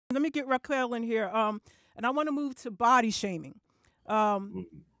Let me get Racquel in here. And I want to move to body shaming. Um,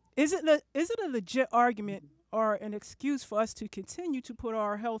 is it a legit argument or an excuse for us to continue to put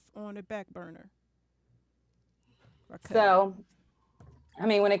our health on the back burner? Racquel. So, I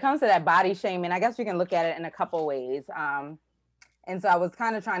mean, when it comes to that body shaming, I guess we can look at it in a couple ways. And so I was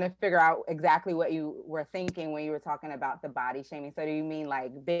kind of trying to figure out exactly what you were thinking when you were talking about the body shaming. So do you mean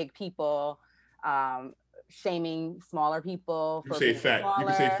like big people shaming smaller people for being fat? You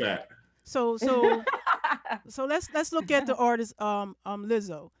can say fat. So let's look at the artist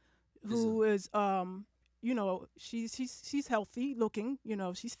Lizzo, who is she's healthy looking,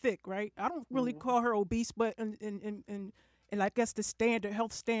 she's thick, right? I don't really call her obese, but in I guess the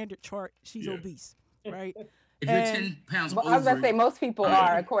health standard chart, she's obese, right? If you're 10 pounds over, I was gonna say most people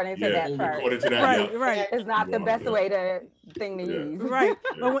are according to that chart. According to that, right. It's not the best way to use. Right.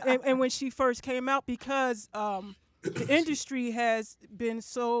 And when she first came out, because the industry has been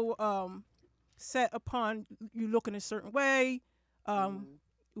so set upon you looking a certain way,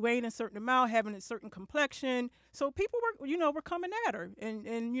 weighing a certain amount, having a certain complexion. So people were coming at her,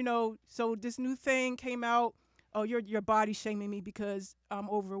 and so this new thing came out. Oh, you're body shaming me because I'm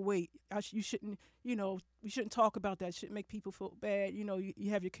overweight. You shouldn't, we shouldn't talk about that. It shouldn't make people feel bad. You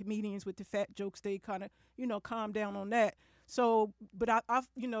have your comedians with the fat jokes. They kind of, calm down on that. So, but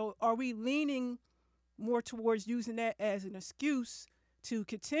are we leaning more towards using that as an excuse to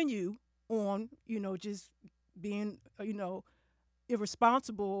continue on, just being,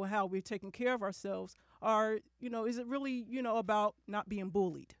 irresponsible how we're taking care of ourselves? Or, is it really, about not being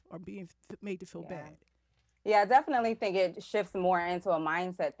bullied or being made to feel bad? Yeah, I definitely think it shifts more into a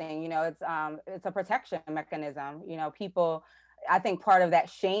mindset thing. It's a protection mechanism. People, I think part of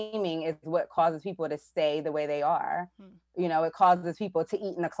that shaming is what causes people to stay the way they are. It causes people to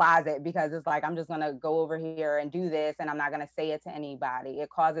eat in the closet because it's like, I'm just going to go over here and do this, and I'm not going to say it to anybody.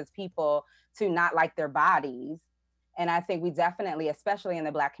 It causes people to not like their bodies. And I think we definitely, especially in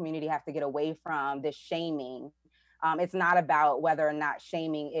the Black community, have to get away from this shaming. It's not about whether or not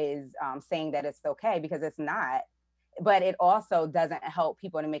shaming is saying that it's okay, because it's not, but it also doesn't help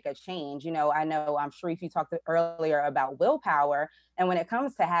people to make a change. I know Shareef, you talked earlier about willpower, and when it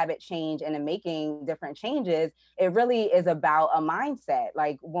comes to habit change and making different changes, it really is about a mindset.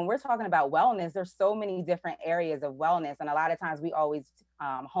 Like when we're talking about wellness, there's so many different areas of wellness, and a lot of times we always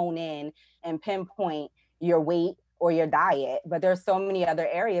hone in and pinpoint your weight or your diet, but there's so many other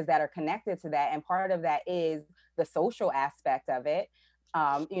areas that are connected to that, and part of that is the social aspect of it.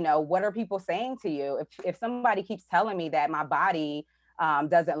 What are people saying to you? If somebody keeps telling me that my body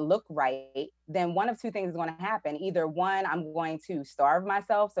doesn't look right, then one of two things is going to happen. Either one, I'm going to starve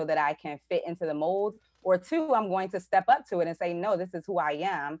myself so that I can fit into the mold, or two, I'm going to step up to it and say, no, this is who I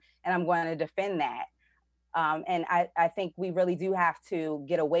am, and I'm going to defend that. And I think we really do have to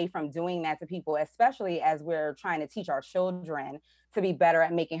get away from doing that to people, especially as we're trying to teach our children to be better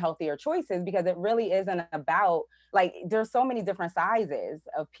at making healthier choices, because it really isn't about, like, there's so many different sizes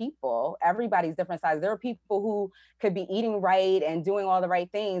of people. Everybody's different sizes. There are people who could be eating right and doing all the right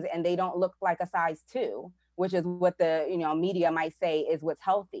things, and they don't look like a size 2, which is what the media might say is what's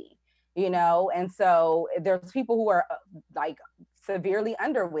healthy, and so there's people who are like severely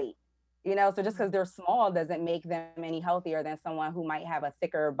underweight. So just because they're small doesn't make them any healthier than someone who might have a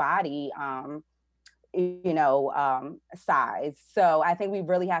thicker body, size. So I think we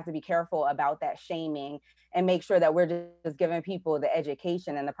really have to be careful about that shaming and make sure that we're just giving people the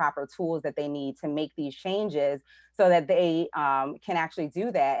education and the proper tools that they need to make these changes so that they can actually do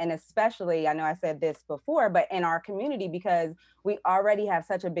that. And especially, I know I said this before, but in our community, because we already have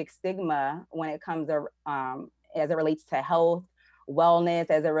such a big stigma when it comes to, as it relates to health, wellness,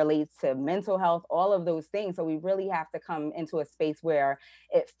 as it relates to mental health, all of those things. So we really have to come into a space where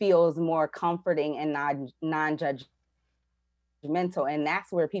it feels more comforting and non-judgmental. And that's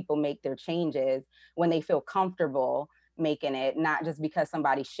where people make their changes, when they feel comfortable making it, not just because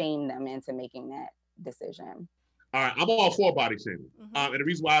somebody shamed them into making that decision. All right, I'm all for body shaming. And the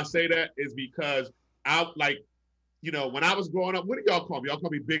reason why I say that is because when I was growing up, what do y'all call me? Y'all call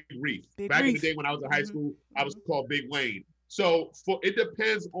me Big Reef. Back in the day when I was in high school, I was called Big Wayne. So it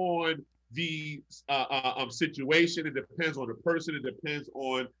depends on the situation. It depends on the person. It depends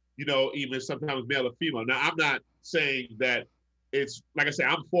on, even sometimes male or female. Now, I'm not saying that it's, like I said,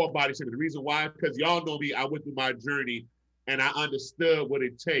 I'm for body shaming. The reason why, because y'all know me, I went through my journey and I understood what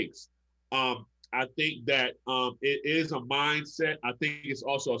it takes. I think that it is a mindset. I think it's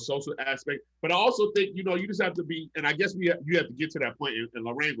also a social aspect. But I also think, you just have to be, and I guess you have to get to that point, and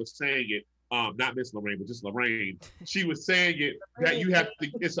Lorraine was saying it, not Miss Lorraine, but just Lorraine. She was saying it, that you have to,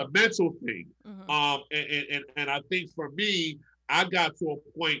 it's a mental thing. And I think for me, I got to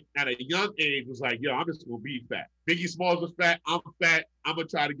a point at a young age was like, yo, I'm just gonna be fat. Biggie Smalls was fat. I'm fat. I'm gonna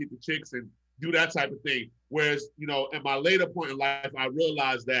try to get the chicks and do that type of thing. Whereas, you know, at my later point in life, I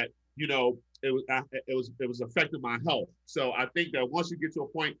realized that, you know, it was affecting my health. So I think that once you get to a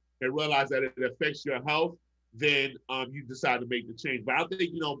point and realize that it affects your health, then you decide to make the change. But I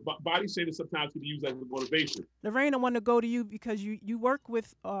think, you know, body shaming sometimes can be used as a motivation. Lorraine, I want to go to you because you work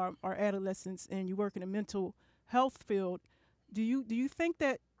with our adolescents and you work in the mental health field. Do you think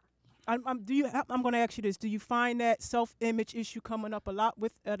that I'm going to ask you this? Do you find that self-image issue coming up a lot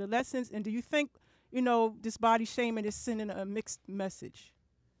with adolescents? And do you think, you know, this body shaming is sending a mixed message?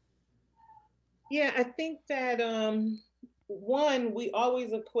 Yeah, I think that one, we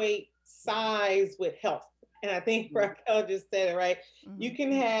always equate size with health. And I think Racquel just said it, right? Mm-hmm. You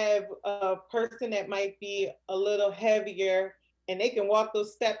can have a person that might be a little heavier and they can walk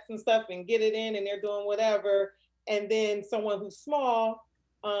those steps and stuff and get it in and they're doing whatever. And then someone who's small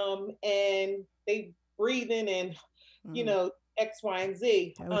and they breathing and, you know, X, Y, and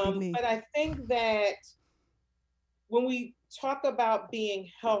Z. But I think that when we talk about being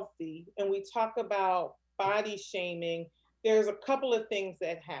healthy and we talk about body shaming, there's a couple of things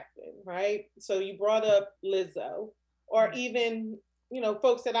that happen, right? So you brought up Lizzo, or even, you know,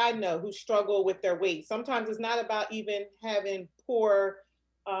 folks that I know who struggle with their weight. Sometimes it's not about even having poor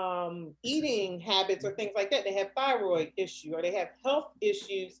eating habits or things like that. They have thyroid issue or they have health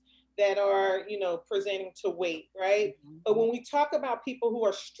issues that are, you know, presenting to weight, right? But when we talk about people who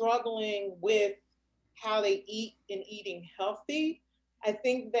are struggling with how they eat and eating healthy, I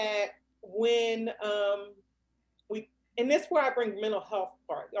think that when and this is where I bring mental health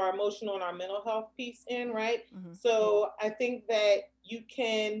part, our emotional and our mental health piece in, right? Mm-hmm. So I think that you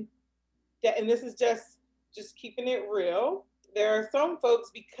can, and this is just keeping it real. There are some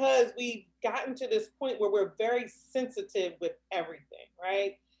folks, because we've gotten to this point where we're very sensitive with everything,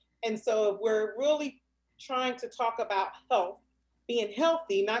 right? And so if we're really trying to talk about health, being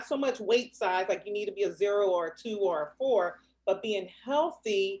healthy, not so much weight size, like you need to be a 0 or a 2 or a 4, but being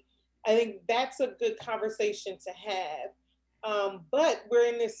healthy, I think that's a good conversation to have. But we're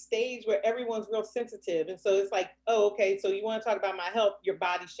in this stage where everyone's real sensitive. And so it's like, oh, okay, so you want to talk about my health, you're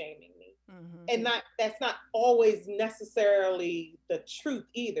body shaming me. Mm-hmm. And that's not always necessarily the truth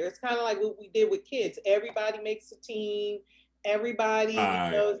either. It's kind of like what we did with kids. Everybody makes a team, everybody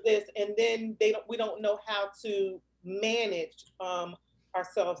knows this, and then we don't know how to manage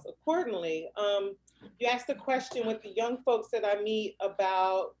ourselves accordingly. You asked the question with the young folks that I meet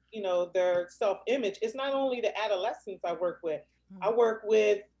about, you know, their self-image. It's not only the adolescents I work with. Mm-hmm. I work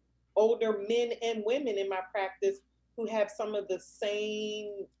with older men and women in my practice who have some of the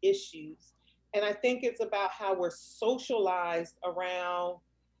same issues. And I think it's about how we're socialized around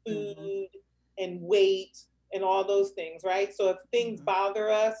food and weight and all those things, right? So if things bother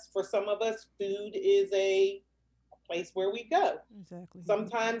us, for some of us, food is a place where we go. Exactly.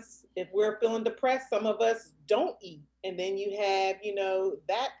 Sometimes if we're feeling depressed, some of us don't eat. And then you have, you know,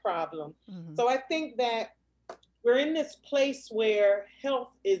 that problem. Mm-hmm. So I think that we're in this place where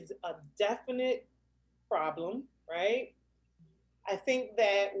health is a definite problem, right? I think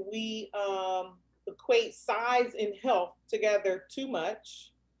that we equate size and health together too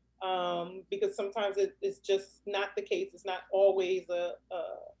much because sometimes it's just not the case. It's not always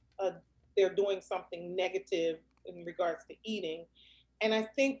they're doing something negative in regards to eating. And I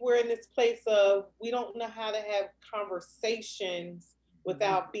think we're in this place of we don't know how to have conversations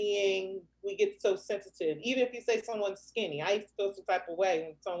without we get so sensitive. Even if you say someone's skinny, I used to feel some type of way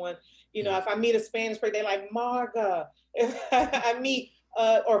when someone, you know, if I meet a Spanish person, they're like, Marga. If I meet,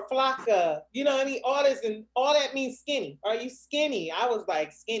 or Flaca, you know what I mean? All this and all that means skinny. Are you skinny? I was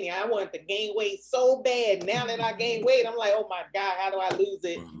like skinny. I wanted to gain weight so bad. Now that I gain weight, I'm like, oh my God, how do I lose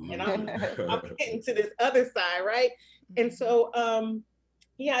it? And I'm getting to this other side, right? And so,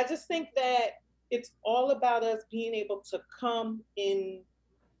 yeah, I just think that it's all about us being able to come in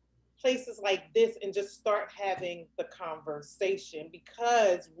places like this and just start having the conversation,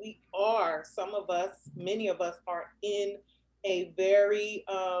 because some of us, many of us are in a very,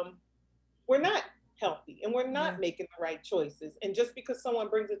 we're not healthy and we're not making the right choices. And just because someone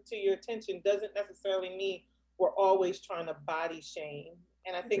brings it to your attention doesn't necessarily mean we're always trying to body shame.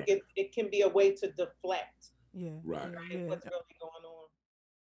 And I think it can be a way to deflect. Yeah. Right. What's really going